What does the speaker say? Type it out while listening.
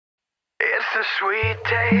the sweet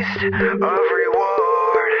taste of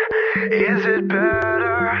reward? Is it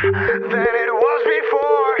better than it was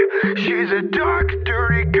before? She's a dark,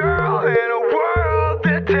 dirty girl in a world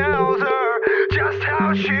that tells her just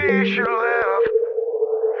how she should live.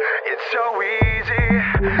 It's so easy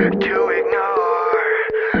to ignore.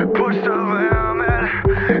 Push the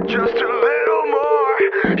limit just a little more.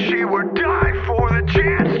 She would die for the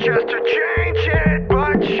chance just to change it,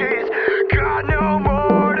 but she's got no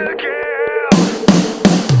more to give.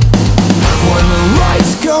 When the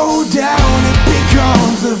lights go down, it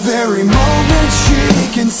becomes the very moment she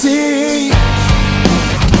can see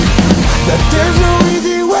that there's no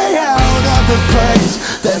easy way out of the place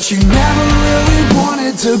that she never really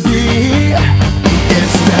wanted to be.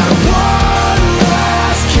 It's that one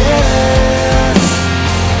last kiss.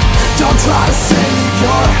 Don't try to save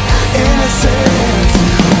your innocence.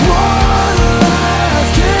 One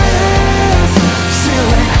last kiss,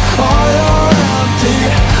 sealing all your empty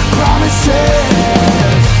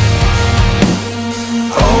promises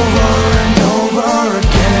over and over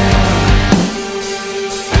again.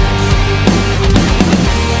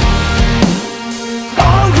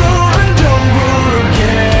 Over and over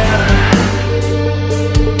again.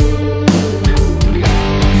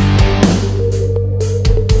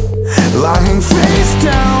 Lying face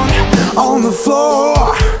down on the floor,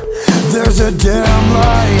 there's a dim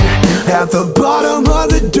light at the bottom of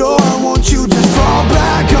the door. Won't you just fall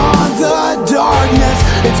back on the darkness?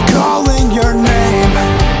 It's calling your name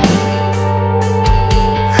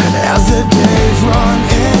as the days run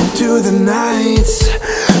into the nights.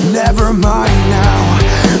 Never mind now,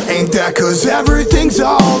 ain't that 'cause everything's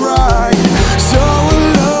alright? So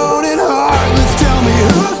alone and heartless, tell me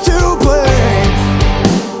who's to blame.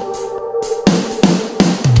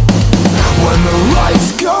 When the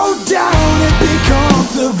lights go down, it becomes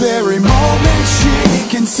the very moment she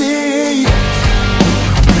can see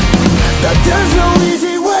that there's no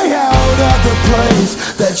easy way out of the place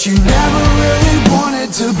that you never really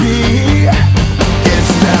wanted to be.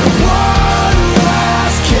 It's that one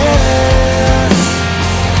last kiss.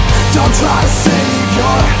 Don't try to save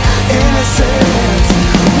your innocence.